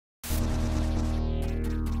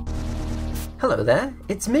Hello there,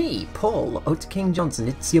 it's me, Paul Oat King Johnson,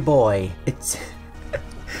 it's your boy.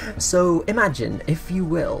 So imagine, if you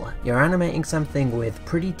will, you're animating something with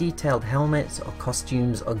pretty detailed helmets or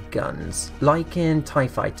costumes or guns. Like in TIE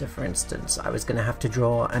Fighter, for instance, I was going to have to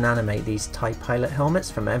draw and animate these TIE pilot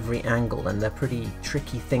helmets from every angle, and they're pretty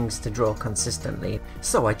tricky things to draw consistently.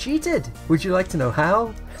 So I cheated! Would you like to know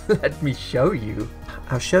how? Let me show you.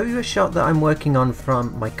 I'll show you a shot that I'm working on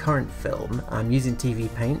from my current film. I'm using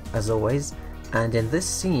TV Paint, as always. And in this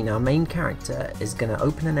scene, our main character is going to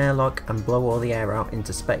open an airlock and blow all the air out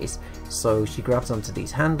into space. So she grabs onto these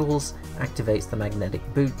handles, activates the magnetic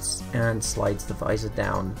boots, and slides the visor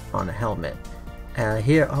down on a helmet.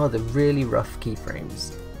 Here are the really rough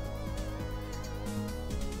keyframes.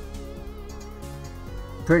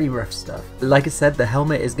 Pretty rough stuff. Like I said, the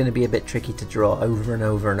helmet is going to be a bit tricky to draw over and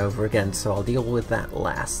over and over again, so I'll deal with that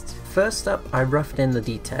last. First up, I roughed in the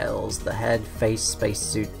details, the head, face,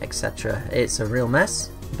 spacesuit, etc. It's a real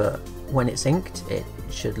mess, but when it's inked, it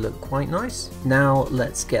should look quite nice. Now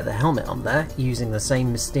let's get the helmet on there, using the same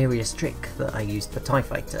mysterious trick that I used for TIE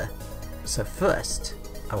Fighter. So first,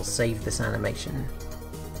 I'll save this animation.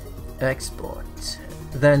 Export.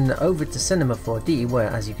 Then over to Cinema 4D, where,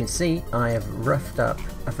 as you can see, I have roughed up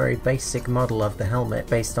a very basic model of the helmet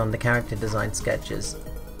based on the character design sketches.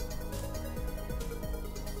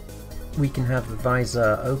 We can have the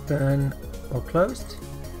visor open or closed.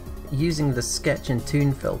 Using the Sketch and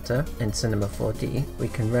Toon filter in Cinema 4D, we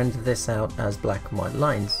can render this out as black and white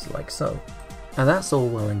lines, like so. Now that's all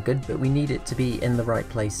well and good, but we need it to be in the right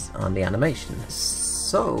place on the animation.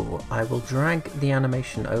 So I will drag the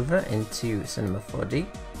animation over into Cinema 4D,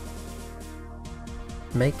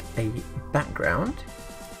 make a background,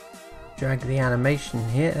 drag the animation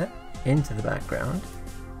here into the background.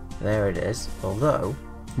 There it is, although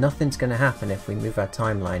nothing's going to happen if we move our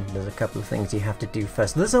timeline. There's a couple of things you have to do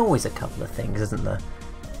first. There's always a couple of things, isn't there?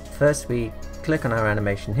 First we click on our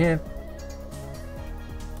animation here,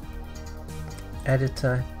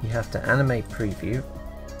 editor, you have to animate preview,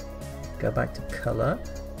 go back to color,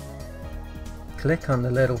 click on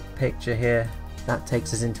the little picture here, that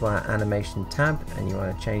takes us into our animation tab, and you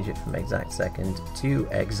want to change it from exact second to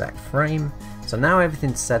exact frame. So now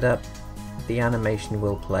everything's set up, the animation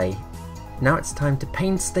will play. Now it's time to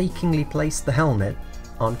painstakingly place the helmet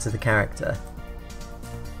onto the character.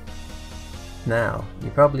 Now,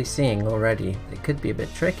 you're probably seeing already it could be a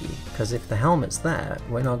bit tricky, because if the helmet's there,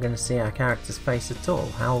 we're not going to see our character's face at all.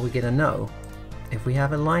 How are we going to know if we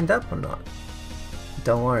have it lined up or not?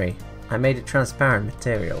 Don't worry, I made it transparent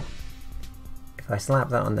material. If I slap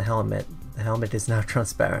that on the helmet is now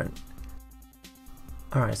transparent.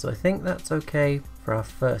 Alright, so I think that's okay for our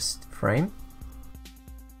first frame.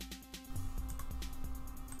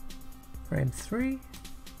 Frame 3.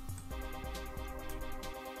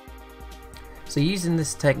 So using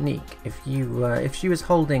this technique, if she was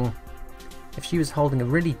holding a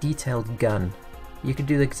really detailed gun, you could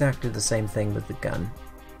do exactly the same thing with the gun.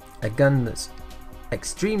 A gun that's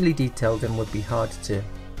extremely detailed and would be hard to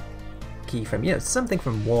keyframe. You know, something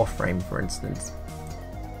from Warframe, for instance.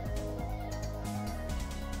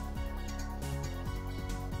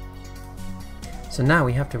 So now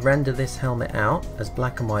we have to render this helmet out as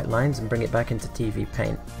black and white lines and bring it back into TV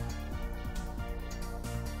Paint.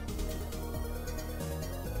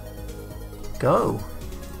 Go!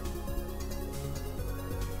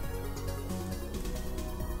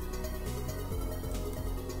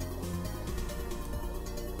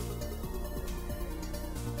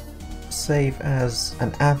 Save as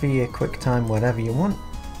an AVI, a QuickTime, whatever you want.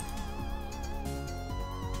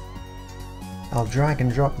 I'll drag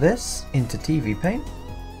and drop this into TV Paint.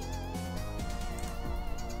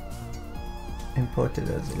 Import it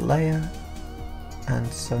as a layer. And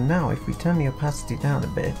so now if we turn the opacity down a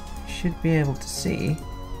bit, you should be able to see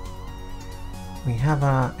we have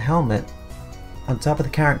our helmet on top of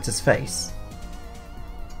the character's face.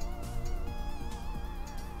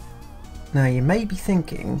 Now you may be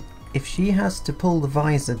thinking, if she has to pull the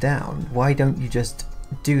visor down, why don't you just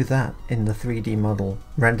do that in the 3D model,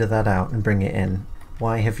 render that out and bring it in?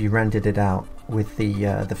 Why have you rendered it out with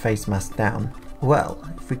the face mask down? Well,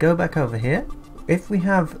 if we go back over here, if we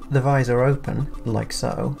have the visor open, like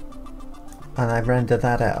so, and I render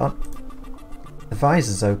that out, the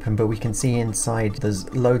visor's open, but we can see inside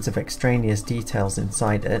there's loads of extraneous details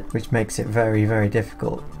inside it, which makes it very, very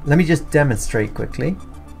difficult. Let me just demonstrate quickly.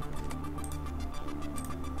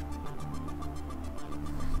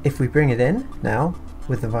 If we bring it in now,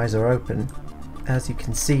 with the visor open, as you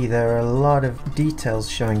can see there are a lot of details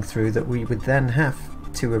showing through that we would then have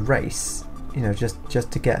to erase, you know,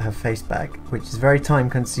 just to get her face back, which is very time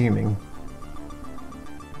consuming.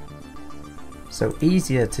 So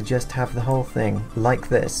easier to just have the whole thing like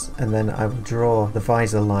this, and then I will draw the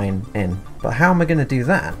visor line in. But how am I going to do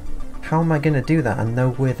that? How am I going to do that and know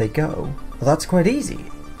where they go? Well, that's quite easy.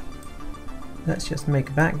 Let's just make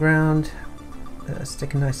a background,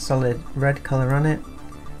 stick a nice solid red colour on it,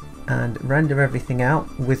 and render everything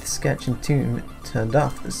out with Sketch and Toon turned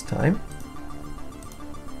off this time.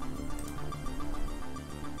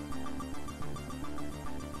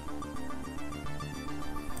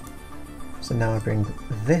 So now I bring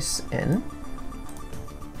this in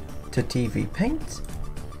to TV Paint,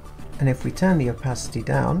 and if we turn the opacity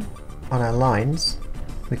down on our lines,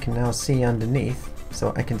 we can now see underneath,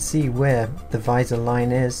 so I can see where the visor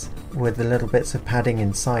line is, where the little bits of padding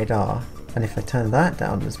inside are. And if I turn that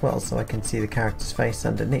down as well, so I can see the character's face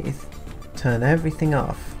underneath, turn everything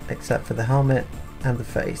off except for the helmet and the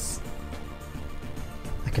face,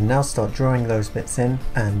 I can now start drawing those bits in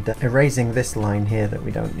and erasing this line here that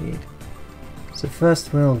we don't need. So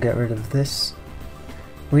first we'll get rid of this.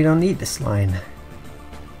 We don't need this line.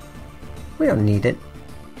 We don't need it.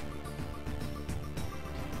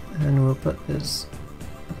 And we'll put this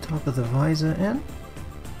on top of the visor in.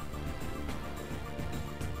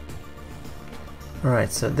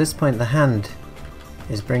 Alright, so at this point the hand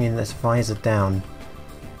is bringing this visor down.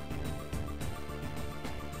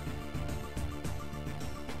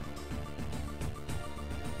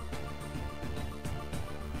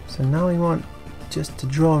 So now we want just to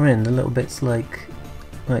draw in the little bits like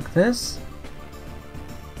this,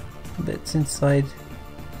 bits inside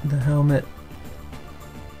the helmet.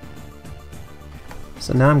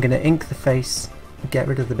 So now I'm going to ink the face, get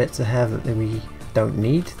rid of the bits of hair that we don't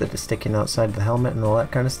need, that are sticking outside the helmet and all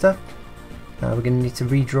that kind of stuff. We're going to need to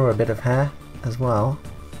redraw a bit of hair as well.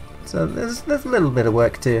 So there's a little bit of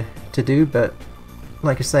work to do, but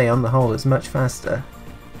like I say, on the whole it's much faster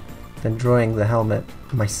than drawing the helmet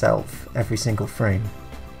myself every single frame.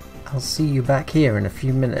 I'll see you back here in a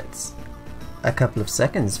few minutes. A couple of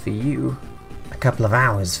seconds for you, a couple of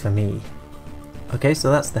hours for me. Okay, so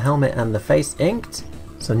that's the helmet and the face inked.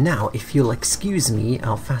 So now, if you'll excuse me,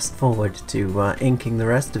 I'll fast forward to inking the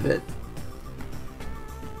rest of it.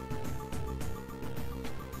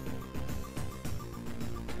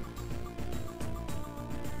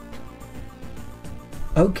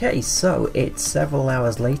 Okay, so it's several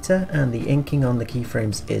hours later and the inking on the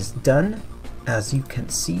keyframes is done. As you can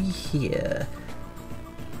see here,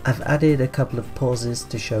 I've added a couple of pauses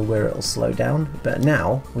to show where it'll slow down, but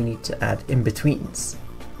now we need to add in-betweens.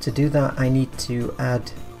 To do that, I need to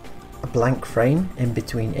add a blank frame in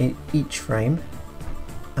between each frame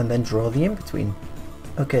and then draw the in-between.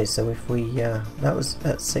 Okay, so if we, that was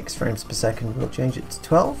at 6 frames per second, we'll change it to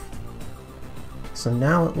 12. So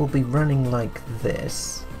now it will be running like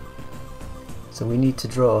this. So we need to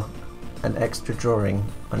draw an extra drawing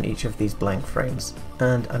on each of these blank frames.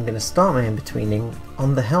 And I'm going to start my in-betweening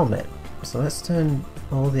on the helmet. So let's turn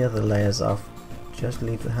all the other layers off, just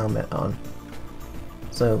leave the helmet on.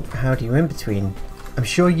 So how do you in-between? I'm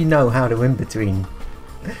sure you know how to in-between.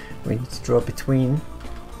 We need to draw between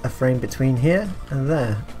a frame between here and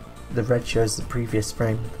there. The red shows the previous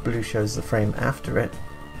frame, the blue shows the frame after it.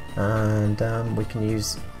 And we can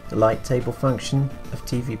use the light table function of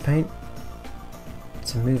TV Paint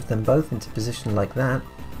to move them both into position like that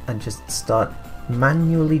and just start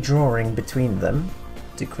manually drawing between them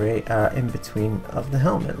to create our in-between of the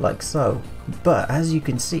helmet, like so. But as you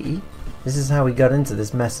can see, this is how we got into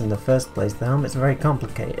this mess in the first place. The helmet's very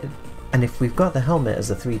complicated, and if we've got the helmet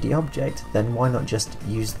as a 3D object, then why not just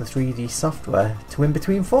use the 3D software to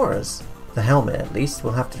in-between for us? The helmet, at least,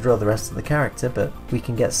 we'll have to draw the rest of the character, but we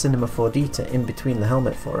can get Cinema 4D to in-between the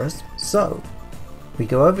helmet for us. So we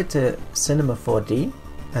go over to Cinema 4D.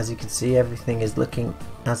 As you can see, everything is looking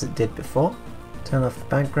as it did before. Turn off the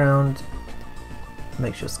background,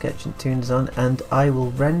 make sure Sketch and Toon is on, and I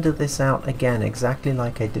will render this out again exactly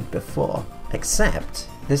like I did before, except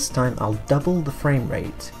this time I'll double the frame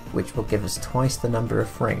rate, which will give us twice the number of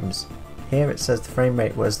frames. Here it says the frame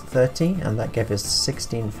rate was 30 and that gave us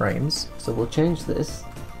 16 frames, so we'll change this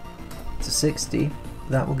to 60.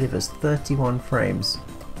 That will give us 31 frames.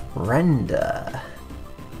 Render.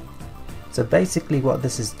 So basically what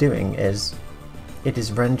this is doing is it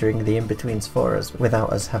is rendering the in-betweens for us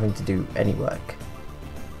without us having to do any work.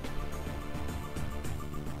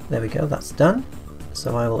 There we go, that's done.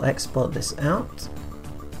 So I will export this out.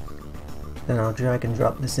 Then I'll drag and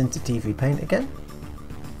drop this into TV Paint again.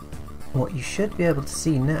 What you should be able to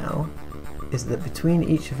see now is that between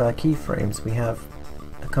each of our keyframes we have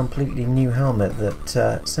a completely new helmet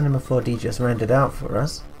that Cinema 4D just rendered out for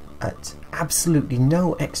us at absolutely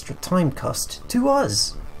no extra time cost to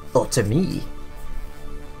us, or to me.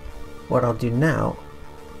 what I'll do now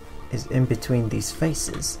is in between these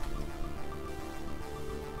faces.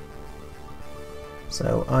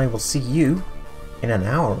 So I will see you in an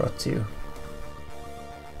hour or two.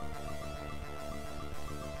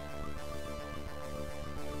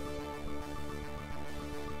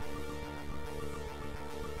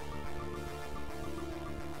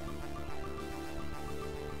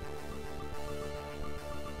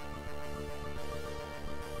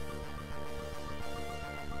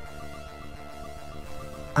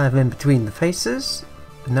 I'm in between the faces.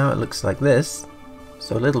 Now it looks like this,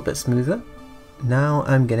 so a little bit smoother. Now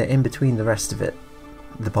I'm gonna in between the rest of it.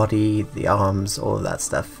 The body, the arms, all of that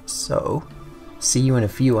stuff. So, see you in a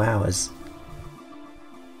few hours.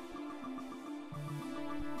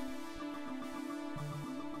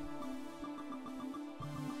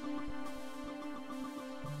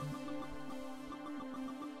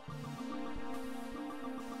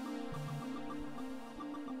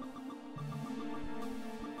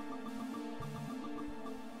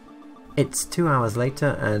 It's 2 hours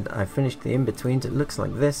later and I finished the in-betweens. It looks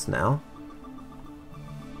like this now.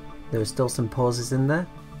 There are still some pauses in there,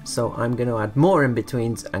 so I'm going to add more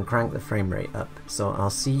in-betweens and crank the frame rate up. So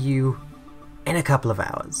I'll see you in a couple of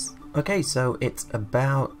hours. Okay, so it's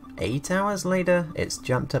about 8 hours later. It's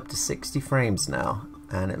jumped up to 60 frames now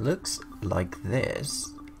and it looks like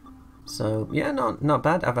this. So yeah, not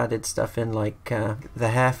bad. I've added stuff in like the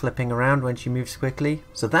hair flipping around when she moves quickly.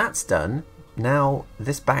 So that's done. Now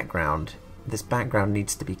this background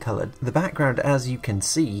needs to be colored. The background, as you can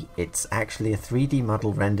see, it's actually a 3D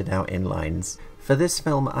model rendered out in lines. For this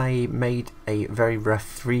film I made a very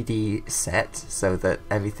rough 3D set so that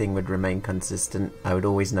everything would remain consistent. I would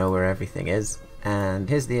always know where everything is. And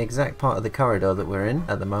here's the exact part of the corridor that we're in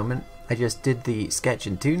at the moment. I just did the sketch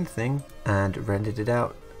and tune thing and rendered it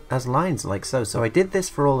out as lines like so. So I did this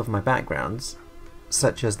for all of my backgrounds,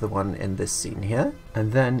 such as the one in this scene here,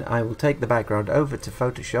 and then I will take the background over to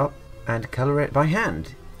Photoshop and colour it by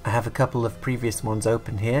hand. I have a couple of previous ones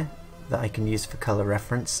open here that I can use for colour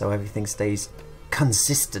reference so everything stays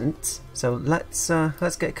consistent. So let's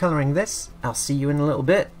get colouring this. I'll see you in a little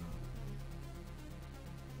bit.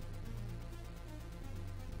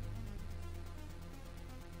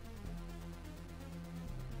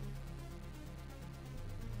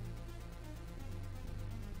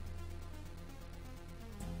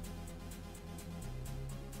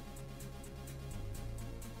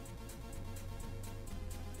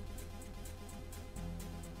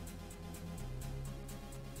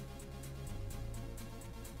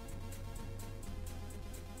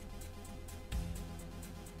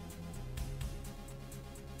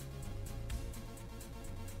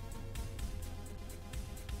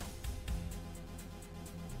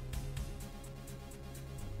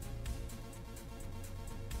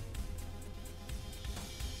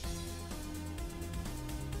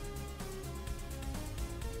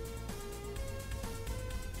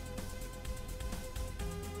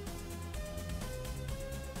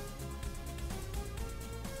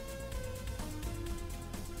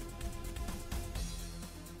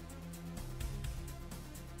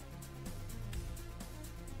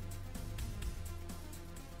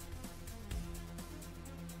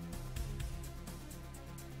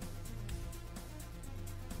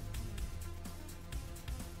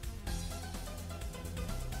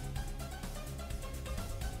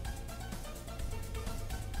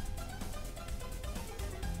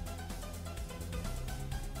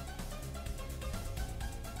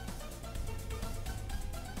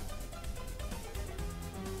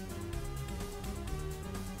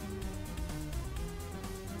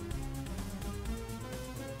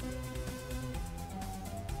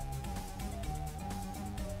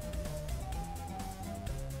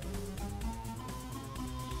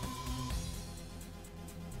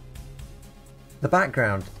 The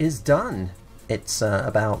background is done. It's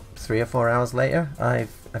about 3 or 4 hours later. I've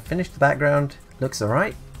finished the background. Looks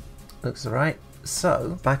alright. Looks alright.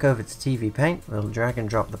 So, back over to TV Paint. We'll drag and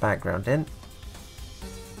drop the background in.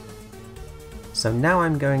 So now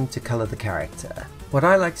I'm going to colour the character. What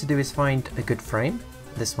I like to do is find a good frame.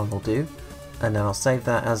 This one will do. And then I'll save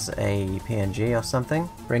that as a PNG or something.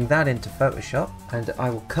 Bring that into Photoshop. And I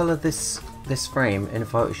will colour this frame in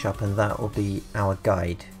Photoshop, and that will be our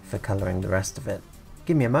guide for colouring the rest of it.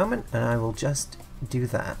 Give me a moment and I will just do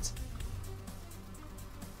that.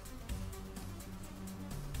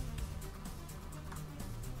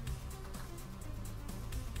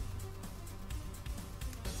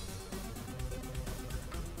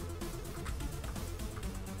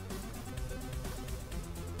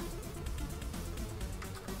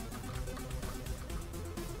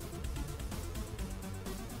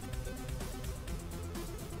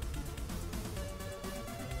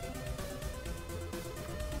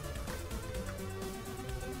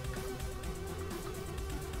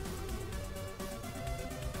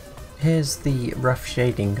 here's the rough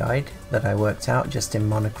shading guide that I worked out just in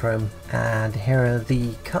monochrome, and here are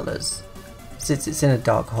the colours. Since it's in a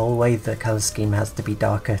dark hallway, the colour scheme has to be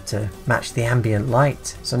darker to match the ambient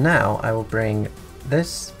light. So now I will bring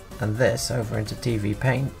this and this over into TV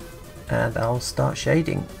Paint, and I'll start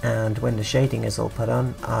shading, and when the shading is all put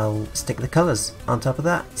on, I'll stick the colours on top of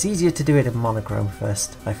that. It's easier to do it in monochrome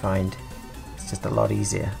first, I find. It's just a lot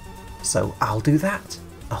easier. So I'll do that.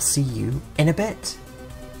 I'll see you in a bit.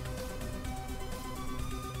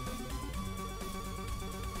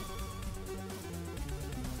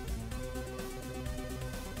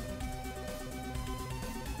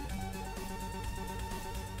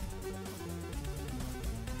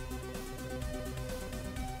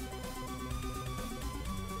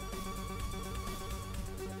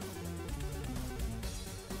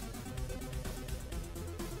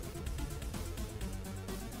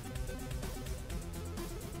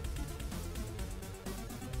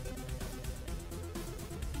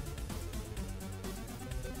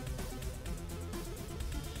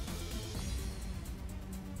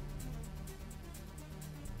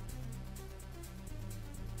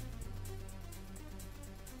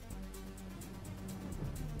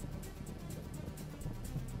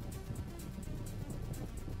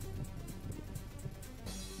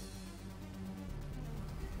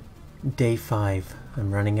 Day 5.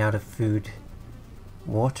 I'm running out of food.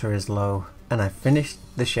 Water is low, and I've finished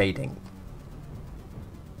the shading.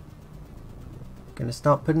 Gonna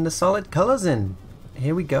start putting the solid colours in.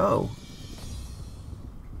 Here we go.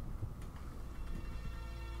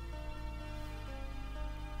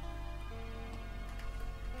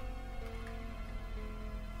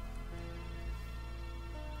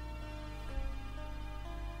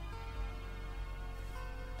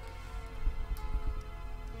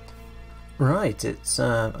 Right, it's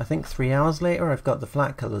I think 3 hours later. I've got the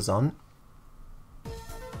flat colours on,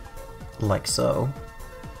 like so.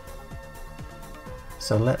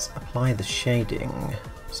 So let's apply the shading.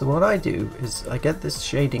 So what I do is I get this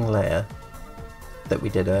shading layer that we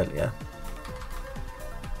did earlier,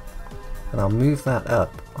 and I'll move that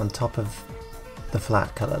up on top of the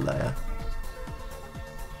flat colour layer.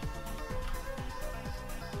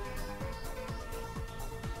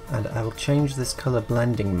 And I will change this colour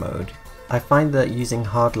blending mode. I find that using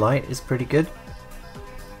hard light is pretty good.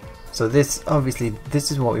 So this, obviously, this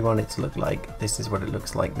is what we want it to look like. This is what it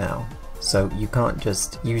looks like now. So you can't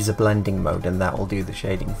just use a blending mode and that will do the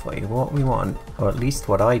shading for you. What we want, or at least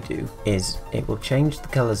what I do, is it will change the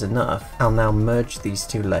colours enough. I'll now merge these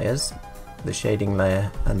two layers, the shading layer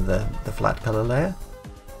and the flat colour layer.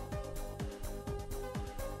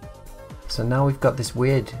 So now we've got this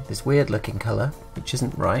weird looking colour, which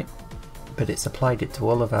isn't right, but it's applied it to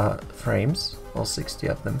all of our frames, all 60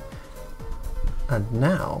 of them. And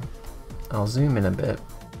now I'll zoom in a bit.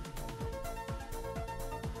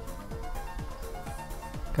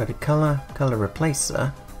 Go to color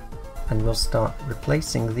replacer, and we'll start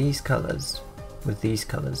replacing these colors with these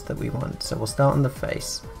colors that we want. So we'll start on the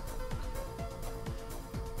face.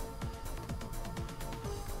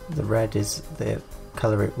 The red is the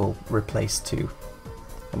color it will replace to,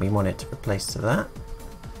 and we want it to replace to that.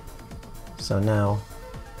 So now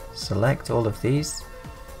select all of these,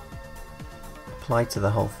 apply to the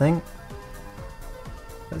whole thing.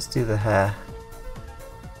 Let's do the hair.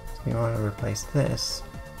 So we want to replace this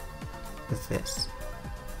with this.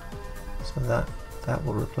 So that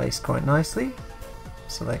will replace quite nicely.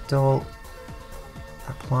 Select all,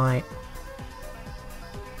 apply.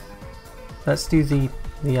 Let's do the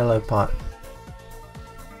yellow part.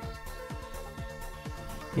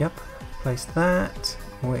 Yep, replace that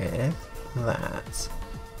with that.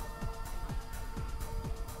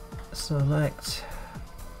 Select,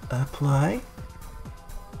 apply,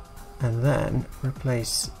 and then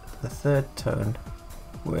replace the third tone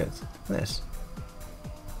with this.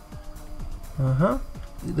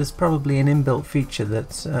 There's probably an inbuilt feature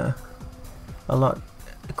that's a lot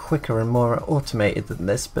quicker and more automated than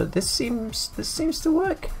this, but this seems to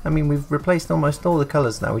work. I mean, we've replaced almost all the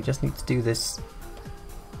colors now. We just need to do this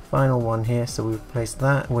final one here. So we replace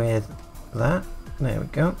that with that. There we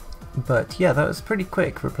go. But yeah, that was pretty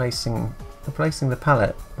quick. Replacing the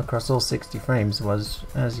palette across all 60 frames was,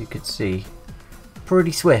 as you could see,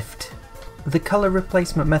 pretty swift. The color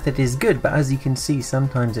replacement method is good, but as you can see,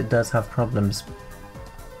 sometimes it does have problems.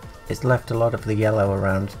 It's left a lot of the yellow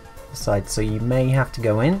around the side, so you may have to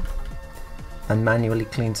go in and manually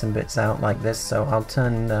clean some bits out like this. So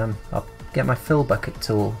I'll get my fill bucket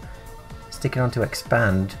tool, stick it onto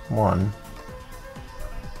expand 1.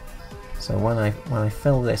 So when I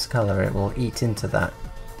fill this color, it will eat into that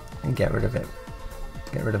and get rid of it.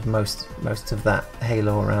 get rid of most of that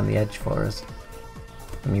halo around the edge for us.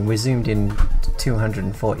 I mean, we're zoomed in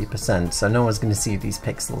 240%, so no one's going to see these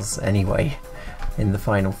pixels anyway in the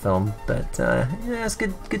final film, but yeah, it's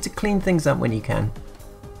good to clean things up when you can.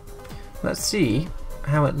 Let's see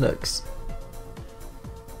how it looks.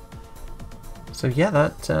 So yeah,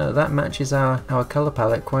 that matches our color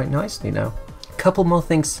palette quite nicely now. Couple more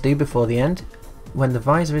things to do before the end. When the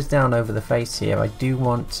visor is down over the face here, I do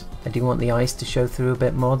want the eyes to show through a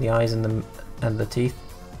bit more, the eyes and the teeth.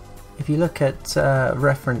 If you look at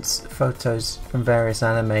reference photos from various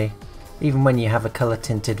anime, even when you have a color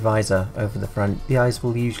tinted visor over the front, the eyes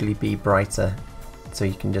will usually be brighter, so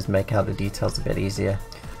you can just make out the details a bit easier.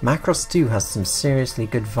 Macross 2 has some seriously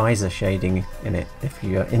good visor shading in it, if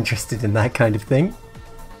you're interested in that kind of thing.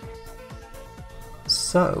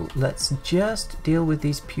 So let's just deal with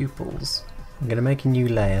these pupils. I'm going to make a new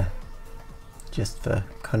layer, just for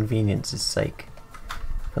convenience's sake.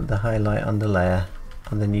 Put the highlight on the layer,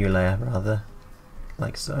 on the new layer rather,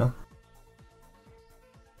 like so.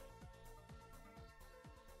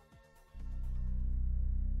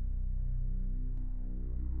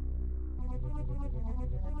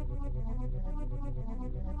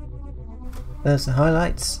 There's the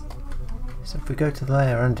highlights. So if we go to the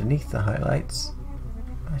layer underneath the highlights,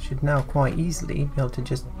 I should now quite easily be able to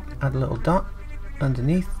just add a little dot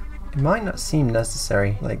underneath. It might not seem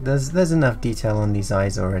necessary, like there's enough detail on these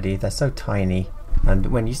eyes already, they're so tiny, and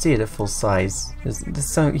when you see it at full size,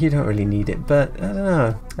 you don't really need it, but I don't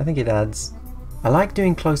know, I think it adds. I like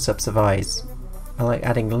doing close-ups of eyes. I like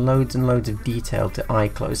adding loads and loads of detail to eye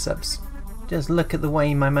close-ups. Just look at the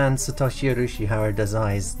way my man Satoshi Urushihara does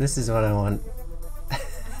eyes, this is what I want.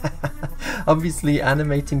 Obviously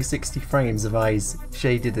animating 60 frames of eyes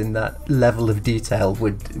shaded in that level of detail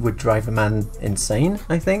would drive a man insane,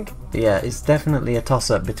 I think. But yeah, it's definitely a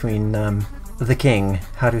toss-up between the king,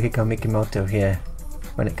 Haruhiko Mikimoto here.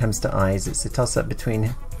 When it comes to eyes, it's a toss-up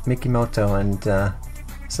between Mikimoto and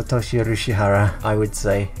Satoshi Urushihara, I would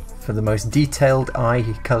say, for the most detailed eye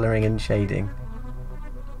colouring and shading.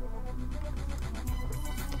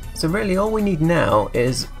 So really all we need now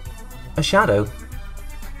is a shadow.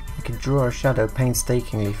 I can draw a shadow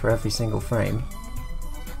painstakingly for every single frame,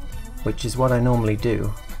 which is what I normally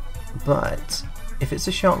do, but if it's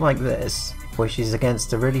a shot like this, where she's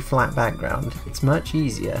against a really flat background, it's much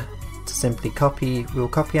easier to simply we'll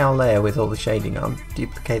copy our layer with all the shading on,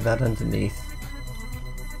 duplicate that underneath,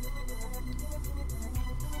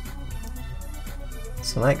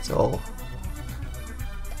 select all,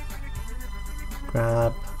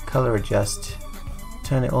 grab, color adjust,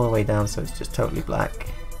 turn it all the way down so it's just totally black.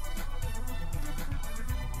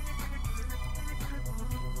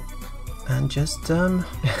 And just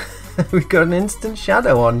we've got an instant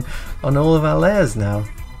shadow on all of our layers now.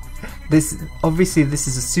 Obviously this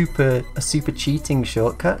is a super cheating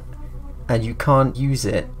shortcut, and you can't use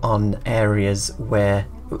it on areas where,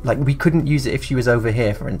 like, we couldn't use it if she was over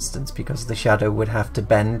here, for instance, because the shadow would have to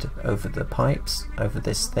bend over the pipes, over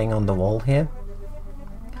this thing on the wall here.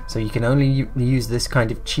 So you can only use this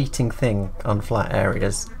kind of cheating thing on flat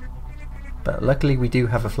areas. But luckily we do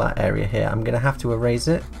have a flat area here. I'm going to have to erase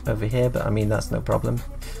it over here, but I mean that's no problem.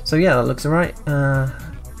 So yeah, that looks alright.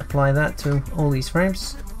 Apply that to all these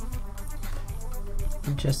frames.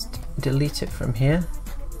 Just delete it from here.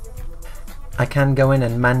 I can go in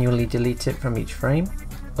and manually delete it from each frame,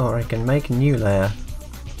 or I can make a new layer,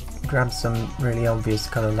 grab some really obvious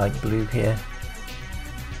colour like blue here,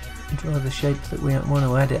 draw the shape that we want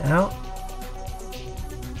to edit out.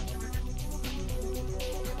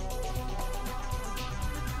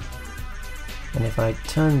 And if I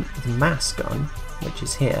turn the mask on, which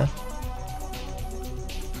is here,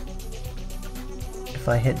 if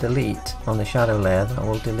I hit delete on the shadow layer, that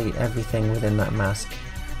will delete everything within that mask.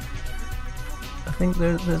 I think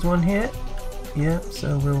there's one here. Yeah,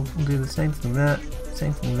 so we'll do the same thing there,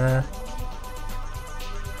 same thing there.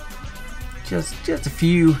 Just a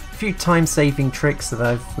few time-saving tricks that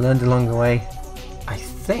I've learned along the way. I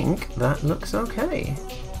think that looks okay.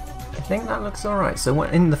 I think that looks alright. So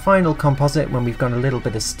in the final composite, when we've got a little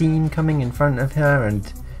bit of steam coming in front of her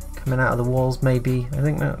and coming out of the walls maybe, I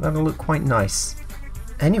think that'll look quite nice.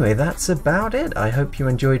 Anyway, that's about it. I hope you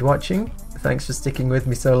enjoyed watching. Thanks for sticking with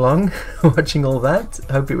me so long, watching all that.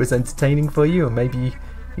 I hope it was entertaining for you, or maybe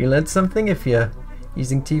you learned something if you're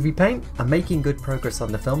using TV Paint. I'm making good progress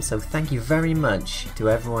on the film, so thank you very much to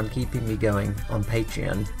everyone keeping me going on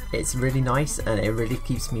Patreon. It's really nice and it really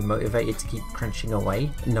keeps me motivated to keep crunching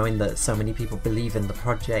away, knowing that so many people believe in the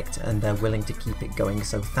project and they're willing to keep it going.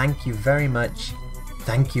 So thank you very much.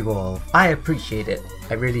 Thank you all. I appreciate it.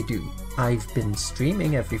 I really do. I've been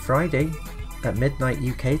streaming every Friday at midnight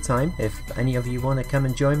UK time if any of you want to come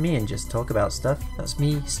and join me and just talk about stuff. That's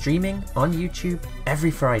me streaming on YouTube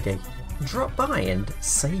every Friday. Drop by and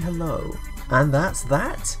say hello. And that's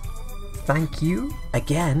that. Thank you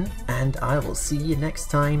again, and I will see you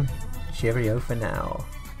next time. Cheerio for now.